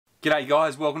G'day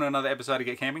guys, welcome to another episode of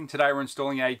Get Camping. Today we're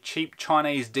installing a cheap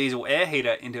Chinese diesel air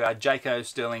heater into our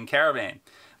Jayco Caravan.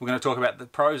 We're going to talk about the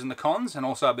pros and the cons and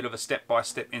also a bit of a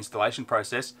step-by-step installation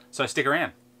process, so stick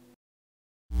around.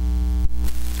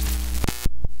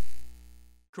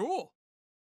 Cool.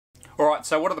 Alright,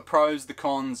 so what are the pros, the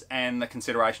cons and the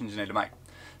considerations you need to make?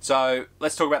 So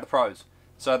let's talk about the pros.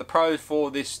 So the pros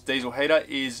for this diesel heater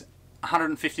is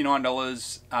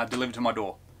 $159 delivered to my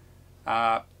door.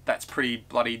 That's pretty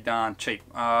bloody darn cheap.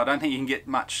 I don't think you can get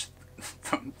much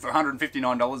for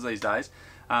 $159 these days.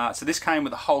 So this came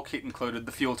with the whole kit included,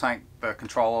 the fuel tank, the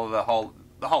controller, the whole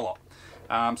lot.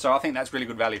 So I think that's really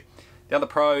good value. The other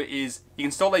pro is you can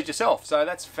install these yourself, so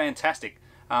that's fantastic.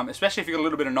 Especially if you've got a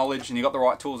little bit of knowledge and you've got the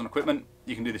right tools and equipment,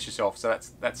 you can do this yourself. So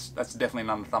that's definitely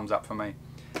another thumbs up for me.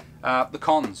 The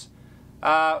cons.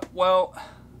 Well,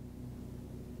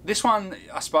 this one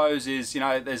I suppose is,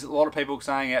 there's a lot of people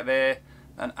saying out there,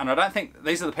 and I don't think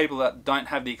these are the people that don't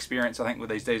have the experience, I think, with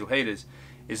these diesel heaters,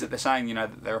 is that they're saying,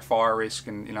 that they're a fire risk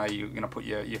and, you're going to put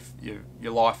your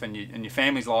life and your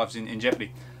family's lives in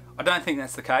jeopardy. I don't think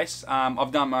that's the case.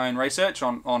 I've done my own research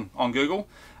on Google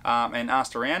and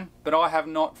asked around, but I have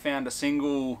not found a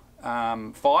single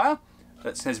fire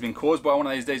that has been caused by one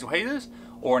of these diesel heaters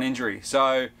or an injury.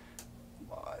 So,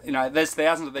 there's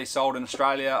thousands of these sold in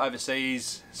Australia,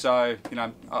 overseas, so,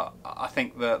 I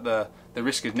think the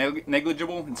risk is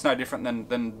negligible. It's no different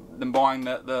than buying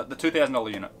the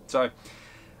 $2,000 unit. So,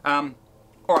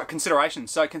 alright,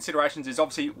 considerations. So considerations is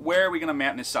obviously, where are we going to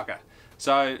mount this sucker?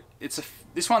 So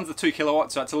this one's the 2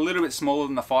 kilowatt, so it's a little bit smaller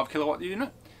than the 5 kilowatt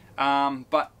unit,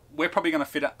 but we're probably going to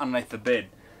fit it underneath the bed.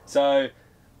 So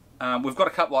we've got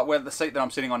a couple, like where the seat that I'm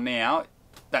sitting on now,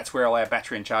 that's where all our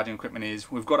battery and charging equipment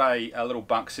is. We've got a little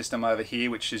bunk system over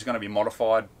here, which is going to be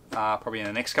modified probably in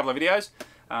the next couple of videos.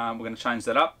 We're going to change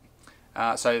that up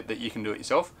so that you can do it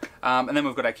yourself. And then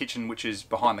we've got our kitchen, which is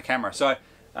behind the camera. So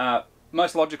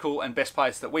most logical and best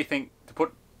place that we think to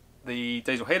put the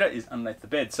diesel heater is underneath the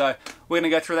bed. So we're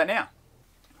going to go through that now.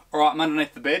 Alright, I'm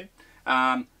underneath the bed.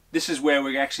 This is where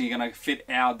we're actually going to fit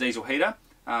our diesel heater,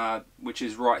 which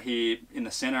is right here in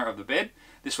the center of the bed.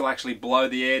 This will actually blow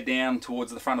the air down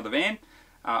towards the front of the van.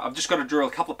 I've just got to drill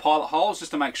a couple of pilot holes just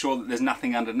to make sure that there's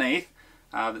nothing underneath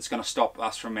that's going to stop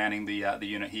us from mounting the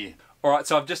unit here. Alright,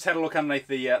 so I've just had a look underneath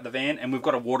the van, and we've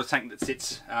got a water tank that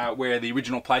sits where the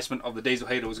original placement of the diesel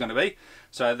heater was going to be.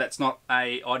 So that's not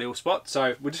an ideal spot.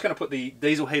 So we're just going to put the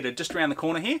diesel heater just around the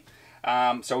corner here.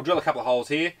 So we'll drill a couple of holes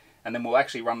here, and then we'll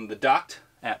actually run the duct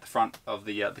out the front of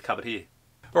the cupboard here.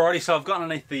 Alrighty, so I've got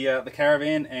underneath the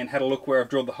caravan and had a look where I've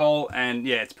drilled the hole, and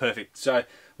yeah, it's perfect. So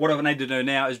what I need to do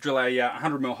now is drill a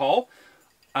 100mm hole.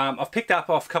 I've picked up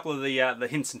off a couple of the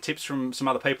hints and tips from some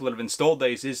other people that have installed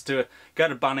these, is to go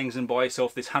to Bunnings and buy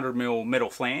yourself this 100mm metal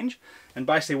flange. And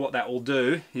basically what that will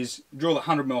do is drill a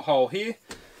 100mm hole here,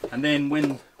 and then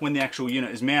when the actual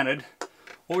unit is mounted,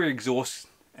 all your exhaust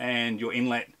and your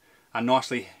inlet are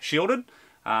nicely shielded,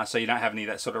 so you don't have any of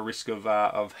that sort of risk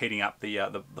of heating up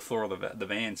the floor of the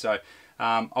van. So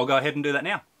I'll go ahead and do that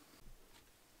now.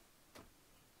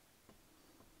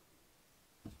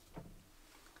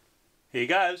 Here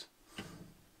goes.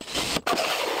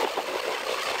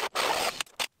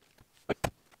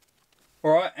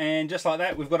 Alright, and just like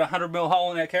that, we've got a 100mm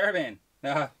hole in our caravan.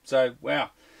 So,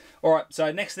 wow. Alright,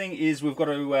 so next thing is we've got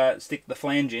to stick the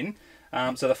flange in.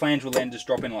 So the flange will then just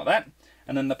drop in like that.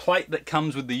 And then the plate that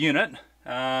comes with the unit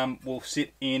will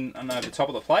sit in and over the top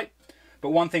of the plate. But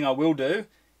one thing I will do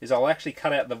is I'll actually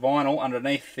cut out the vinyl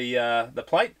underneath the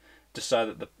plate, just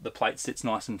so that the plate sits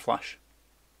nice and flush.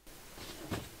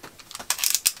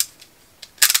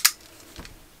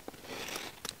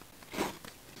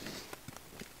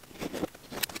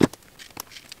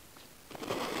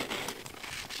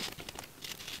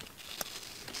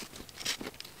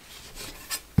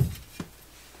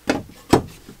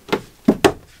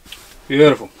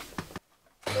 Beautiful.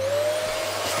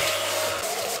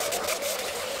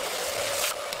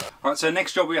 Alright, so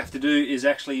next job we have to do is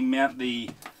actually mount the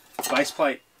base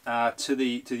plate to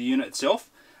the unit itself.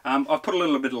 I've put a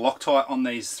little bit of Loctite on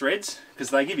these threads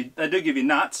because they do give you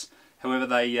nuts. However,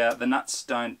 the nuts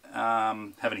don't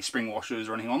have any spring washers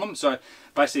or anything on them. So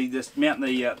basically, just mount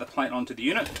the plate onto the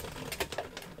unit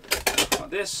like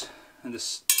this, and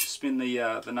just spin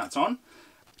the nuts on.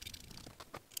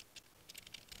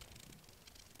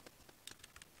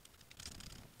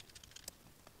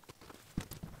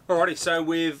 Alrighty, so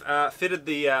we've fitted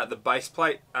the base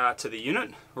plate to the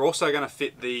unit. We're also going to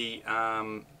fit the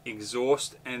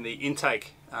exhaust and the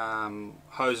intake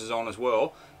hoses on as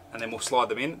well. and then we'll slide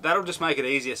them in. That'll just make it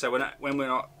easier, so when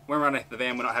we're underneath the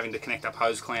van, we're not having to connect up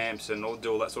hose clamps and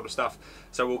do all that sort of stuff.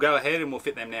 So we'll go ahead and we'll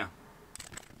fit them now.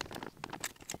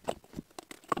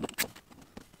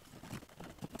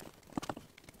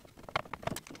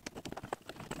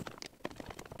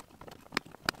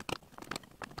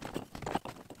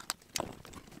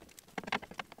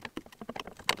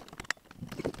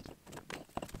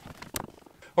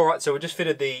 Alright, so we just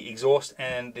fitted the exhaust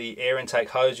and the air intake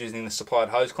hose using the supplied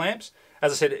hose clamps.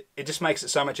 As I said, it just makes it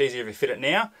so much easier if you fit it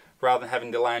now, rather than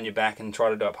having to lay on your back and try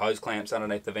to do up hose clamps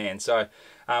underneath the van. So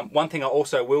one thing I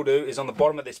also will do is on the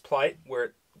bottom of this plate,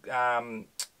 where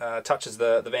it touches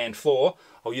the van floor,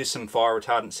 I'll use some fire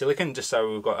retardant silicone, just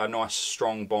so we've got a nice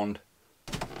strong bond.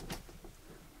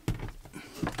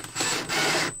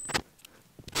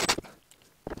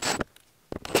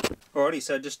 Alrighty,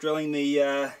 so just drilling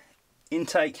the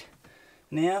intake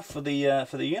now for the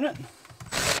unit.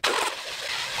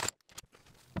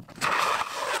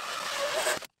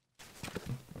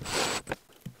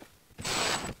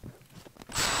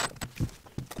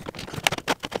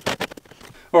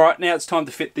 Alright, now it's time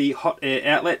to fit the hot air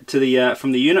outlet to the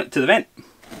from the unit to the vent.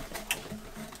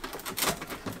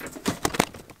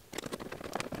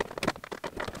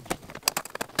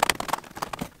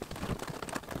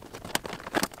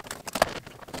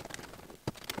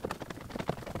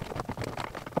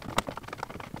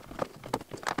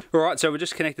 Alright, so we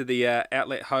just connected the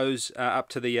outlet hose up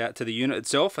to the unit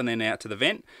itself and then out to the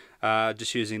vent,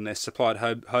 just using the supplied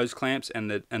hose clamps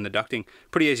and the ducting.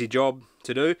 Pretty easy job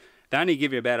to do. They only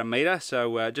give you about 1 metre,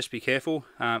 so just be careful.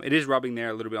 It is rubbing there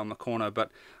a little bit on the corner, but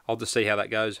I'll just see how that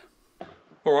goes.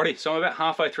 Alrighty, so I'm about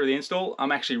halfway through the install.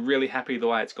 I'm actually really happy the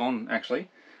way it's gone, actually.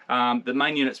 The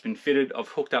main unit's been fitted. I've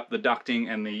hooked up the ducting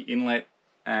and the inlet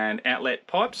and outlet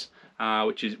pipes,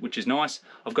 which is nice.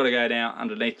 I've got to go down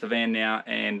underneath the van now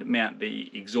and mount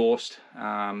the exhaust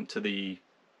to the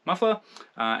muffler,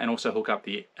 and also hook up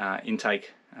the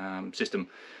intake system.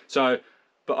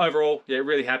 But overall, yeah,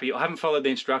 really happy. I haven't followed the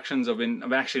instructions.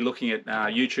 I'm actually looking at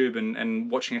YouTube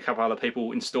and watching a couple other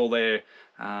people install their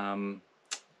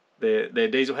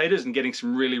diesel heaters and getting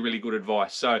some really good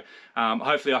advice. So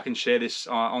hopefully I can share this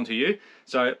onto you.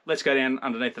 So let's go down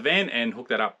underneath the van and hook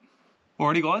that up.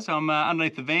 Alrighty guys, I'm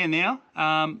underneath the van now.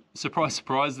 Surprise,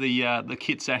 surprise, the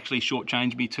kit's actually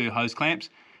shortchanged me 2 hose clamps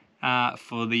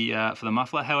for the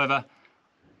muffler. However,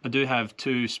 I do have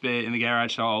 2 spare in the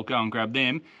garage, so I'll go and grab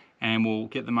them and we'll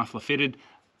get the muffler fitted.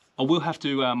 I will have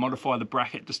to modify the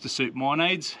bracket just to suit my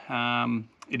needs.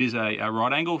 It is a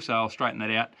right angle, so I'll straighten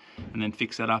that out and then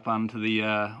fix that up onto the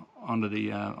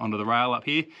rail up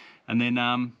here, and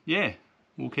then yeah,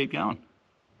 we'll keep going.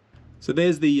 So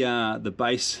there's the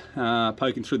base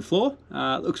poking through the floor.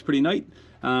 It looks pretty neat.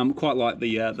 Quite like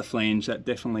the flange. That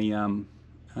definitely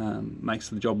makes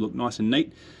the job look nice and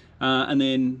neat. And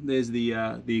then there's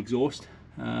the exhaust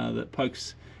that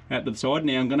pokes out to the side.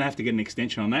 Now I'm going to have to get an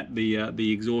extension on that.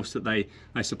 The exhaust that they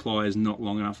supply is not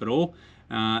long enough at all.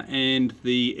 And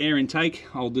the air intake,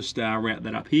 I'll just route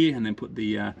that up here and then put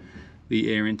the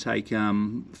air intake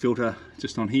filter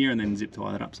just on here and then zip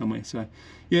tie that up somewhere. So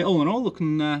yeah, all in all,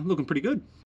 looking pretty good.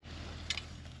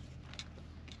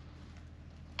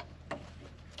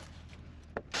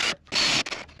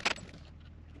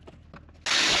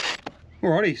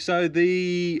 Alrighty, so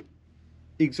the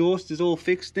exhaust is all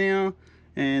fixed now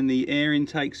and the air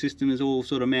intake system is all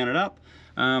sort of mounted up.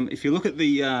 If you look at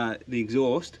the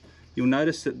exhaust, you'll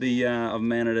notice that I've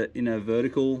mounted it in a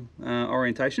vertical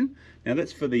orientation. Now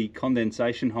that's for the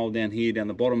condensation hole down here, down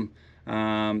the bottom,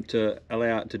 to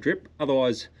allow it to drip.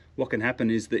 Otherwise, what can happen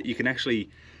is that you can actually,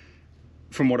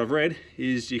 from what I've read,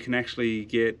 is you can actually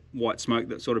get white smoke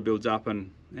that sort of builds up,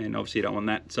 and obviously you don't want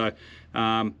that. So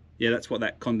yeah, that's what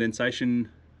that condensation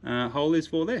hole is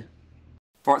for there.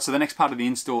 Alright, so the next part of the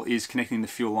install is connecting the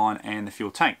fuel line and the fuel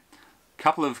tank. A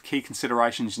couple of key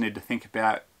considerations you need to think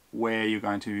about where you're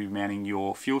going to be mounting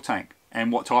your fuel tank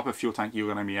and what type of fuel tank you're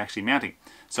going to be actually mounting.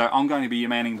 So I'm going to be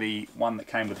mounting the one that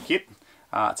came with the kit.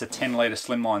 It's a 10 litre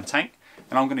slimline tank,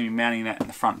 and I'm going to be mounting that in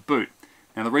the front boot.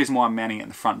 Now the reason why I'm mounting it in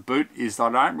the front boot is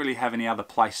that I don't really have any other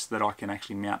place that I can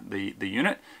actually mount the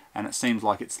unit, and it seems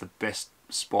like it's the best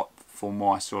spot for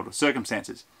my sort of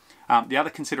circumstances. The other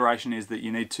consideration is that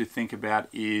you need to think about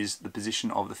is the position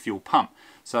of the fuel pump.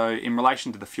 So in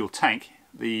relation to the fuel tank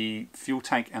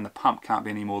and the pump can't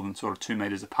be any more than sort of 2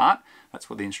 meters apart. That's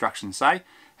what the instructions say.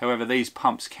 However, these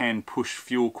pumps can push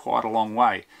fuel quite a long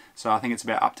way. So I think it's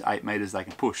about up to 8 meters they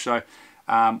can push. So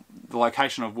the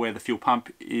location of where the fuel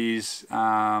pump is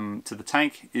to the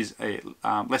tank is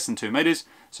less than 2 meters.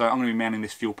 So I'm going to be mounting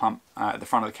this fuel pump at the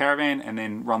front of the caravan and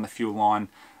then run the fuel line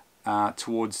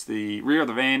towards the rear of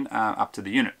the van up to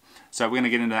the unit. So we're going to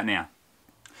get into that now.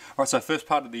 Alright, so first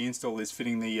part of the install is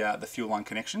fitting the fuel line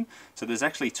connection. So there's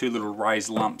actually two little raised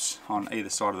lumps on either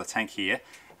side of the tank here,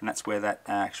 and that's where that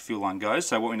actual fuel line goes.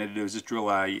 So what we need to do is just drill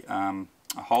a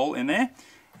hole in there,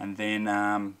 and then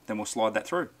we'll slide that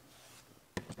through.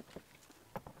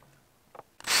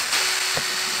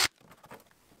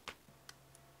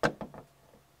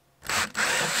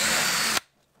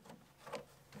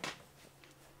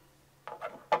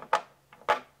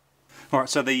 Alright,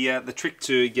 so the trick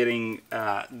to getting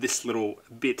this little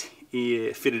bit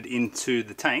here fitted into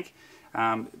the tank,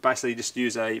 basically just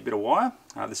use a bit of wire.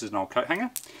 This is an old coat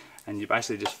hanger, and you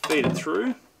basically just feed it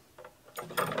through.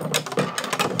 Push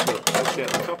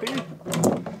out the top here,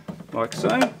 like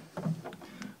so.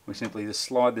 We simply just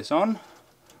slide this on.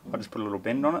 I just put a little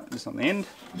bend on it, just on the end,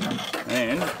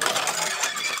 and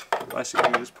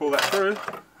basically just pull that through,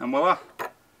 and voila,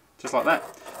 just like that.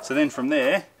 So then from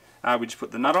there, we just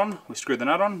put the nut on, we screw the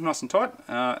nut on nice and tight,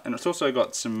 and it's also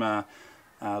got some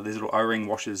these little O-ring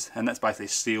washers, and that basically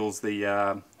seals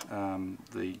the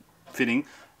fitting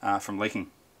from leaking.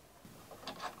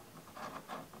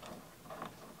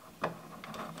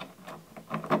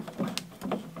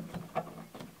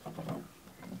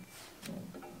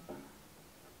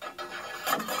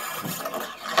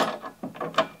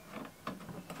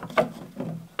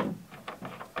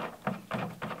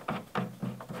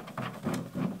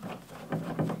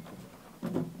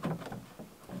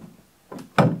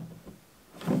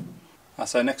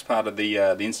 So next part of the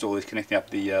install is connecting up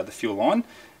the fuel line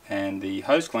and the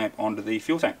hose clamp onto the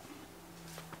fuel tank.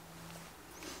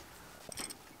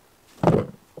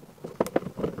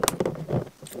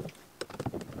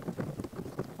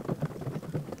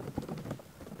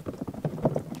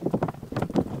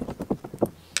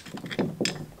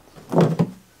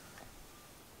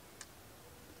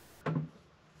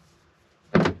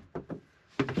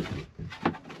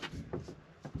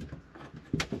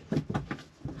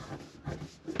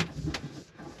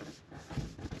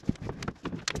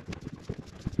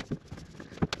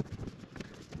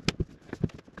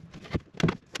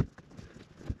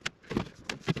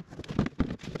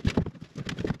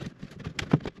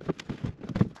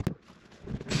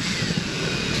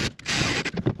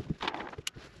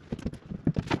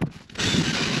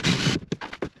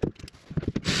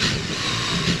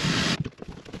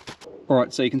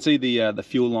 Alright, so you can see the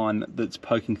fuel line that's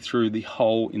poking through the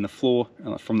hole in the floor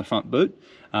from the front boot.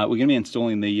 We're going to be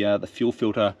installing the fuel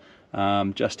filter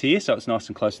just here, so it's nice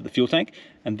and close to the fuel tank,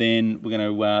 and then we're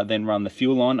going to then run the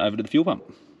fuel line over to the fuel pump.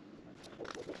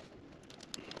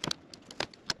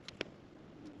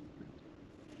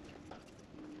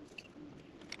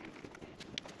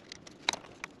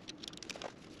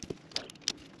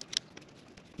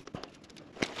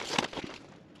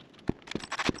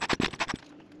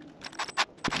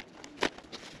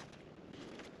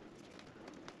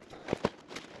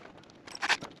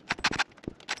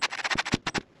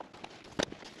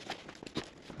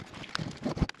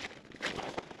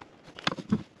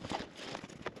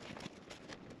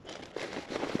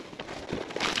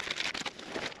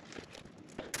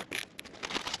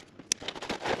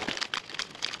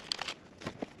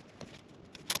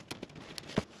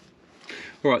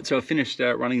 Alright, so I've finished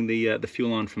running the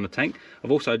fuel line from the tank. I've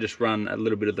also just run a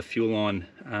little bit of the fuel line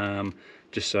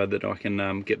just so that I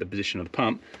can get the position of the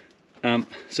pump.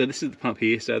 So this is the pump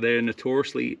here, so they're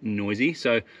notoriously noisy,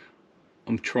 so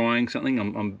I'm trying something,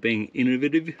 I'm being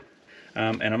innovative,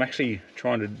 and I'm actually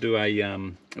trying to do a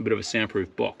bit of a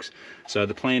soundproof box. So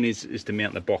the plan is to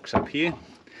mount the box up here,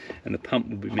 and the pump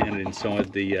will be mounted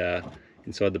inside the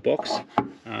box,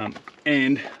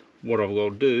 and what I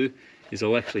will do is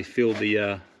I'll actually fill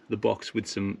the box with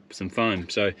some foam.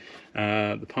 So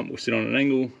the pump will sit on an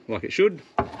angle like it should,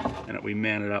 and it will be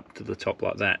mounted up to the top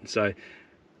like that. So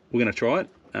we're going to try it.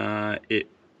 It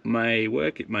may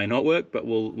work, it may not work, but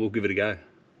we'll give it a go.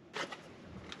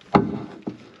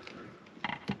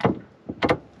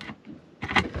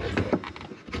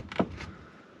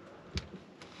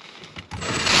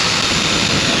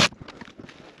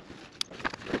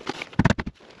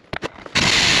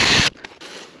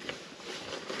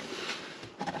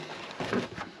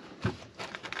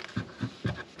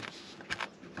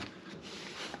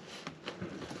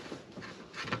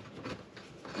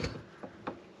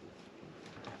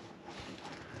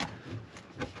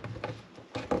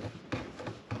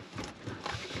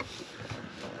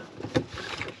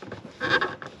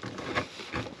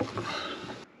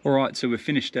 Alright, so we've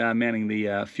finished mounting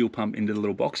the fuel pump into the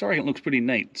little box. I reckon it looks pretty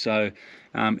neat. So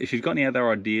if you've got any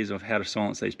other ideas of how to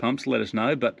silence these pumps, let us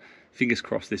know, but fingers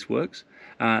crossed this works.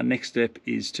 Next step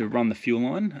is to run the fuel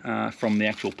line from the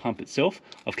actual pump itself.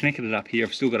 I've connected it up here.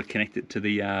 I've still got to connect it to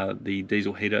the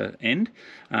diesel heater end,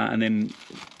 and then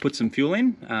put some fuel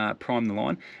in, prime the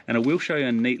line, and I will show you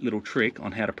a neat little trick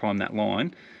on how to prime that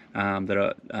line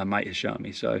that a mate has shown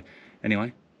me. So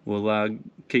anyway, we'll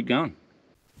keep going.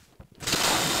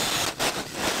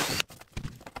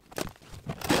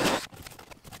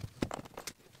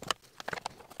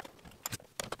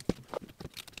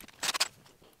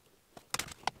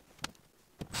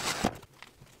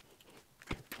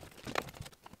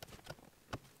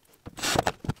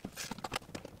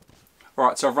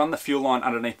 Alright, so I've run the fuel line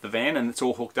underneath the van and it's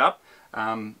all hooked up.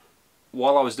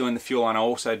 While I was doing the fuel line, I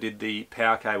also did the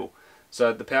power cable.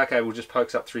 So the power cable just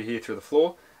pokes up through here through the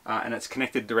floor, and it's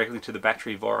connected directly to the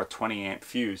battery via a 20 amp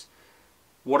fuse.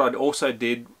 What I also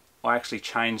did, I actually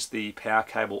changed the power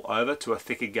cable over to a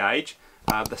thicker gauge.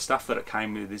 The stuff that it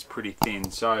came with is pretty thin,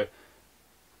 so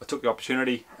I took the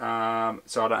opportunity so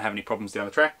I don't have any problems down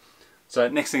the track. So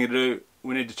next thing to do,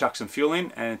 we need to chuck some fuel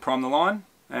in and prime the line,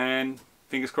 and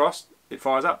fingers crossed it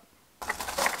fires up.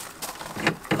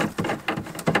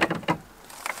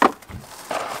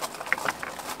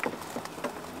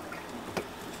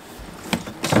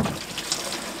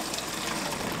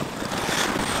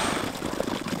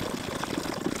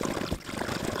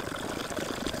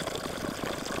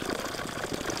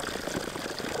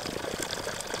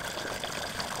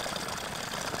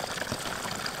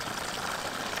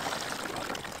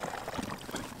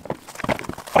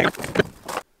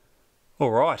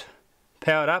 Alright,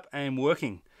 powered up and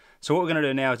working. So what we're going to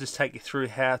do now is just take you through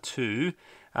how to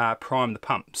prime the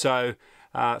pump. So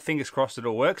fingers crossed it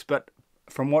all works, but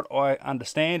from what I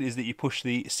understand is that you push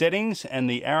the settings and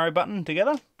the arrow button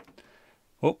together.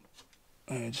 Oh,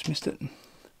 I just missed it.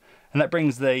 And that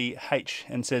brings the H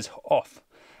and says off.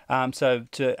 So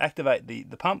to activate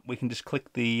the pump, we can just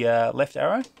click the left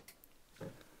arrow.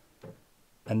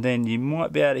 And then you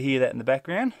might be able to hear that in the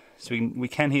background. So we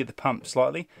can hear the pump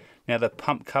slightly. Now the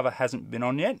pump cover hasn't been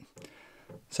on yet.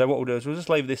 So what we'll do is we'll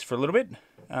just leave this for a little bit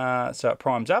so it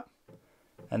primes up,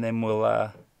 and then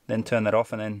we'll then turn that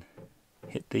off and then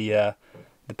hit the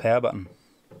power button.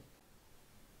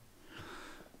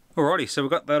 Alrighty, so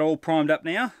we've got that all primed up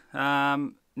now.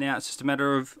 Now it's just a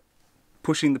matter of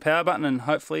pushing the power button and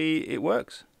hopefully it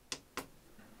works.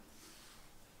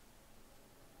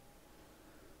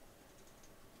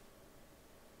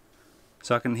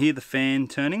 So I can hear the fan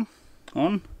turning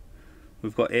on.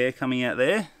 We've got air coming out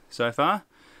there so far.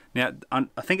 Now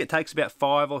I think it takes about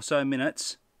 5 or so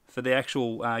minutes for the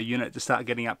actual unit to start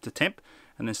getting up to temp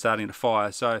and then starting to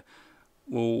fire. So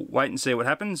we'll wait and see what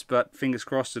happens, but fingers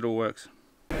crossed it all works.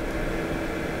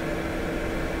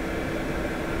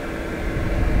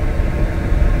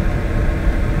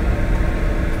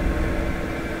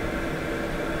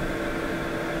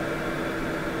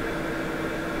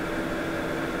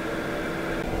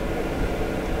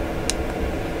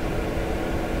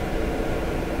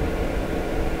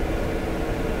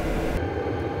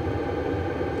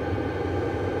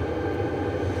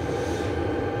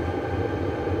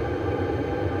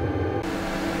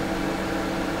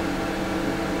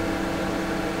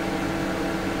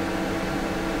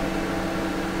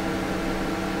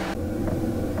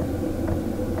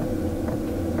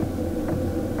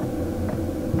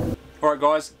 Alright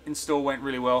guys, install went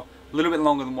really well. A little bit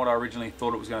longer than what I originally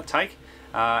thought it was going to take.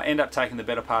 End up taking the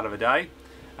better part of a day.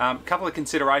 A couple of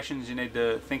considerations you need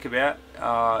to think about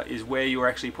is where you're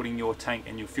actually putting your tank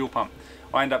and your fuel pump.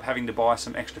 I end up having to buy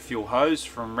some extra fuel hose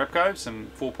from Repco,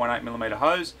 some 4.8mm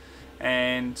hose,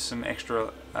 and some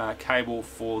extra cable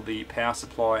for the power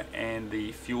supply and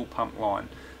the fuel pump line.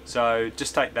 So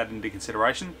just take that into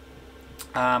consideration.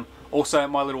 Also,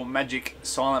 my little magic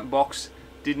silent box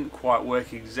didn't quite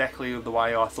work exactly the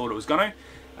way I thought it was going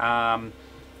to.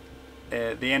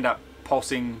 The end up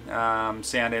pulsing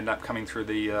sound ended up coming through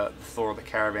the floor of the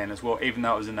caravan as well, even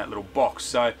though it was in that little box.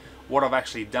 So what I've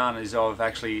actually done is I've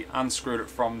actually unscrewed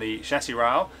it from the chassis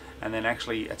rail and then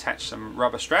actually attached some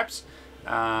rubber straps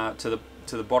to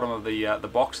the bottom of the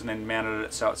box and then mounted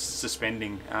it so it's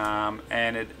suspending,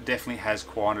 and it definitely has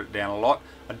quieted it down a lot.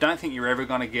 I don't think you're ever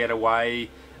going to get away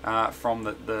from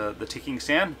the ticking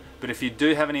sound, but if you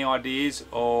do have any ideas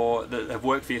or that have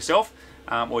worked for yourself,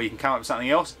 or you can come up with something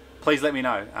else, please let me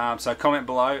know. So comment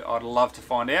below, I'd love to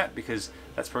find out, because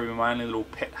that's probably my only little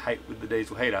pet hate with the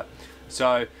diesel heater.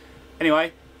 So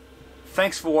anyway,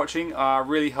 thanks for watching. I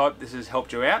really hope this has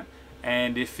helped you out,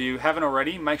 And if you haven't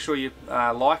already, make sure you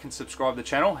like and subscribe to the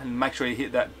channel, and make sure you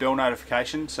hit that bell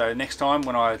notification so next time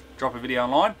when I drop a video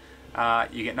online,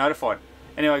 you get notified.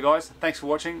 Anyway guys, thanks for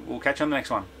watching. We'll catch you on the next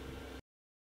one.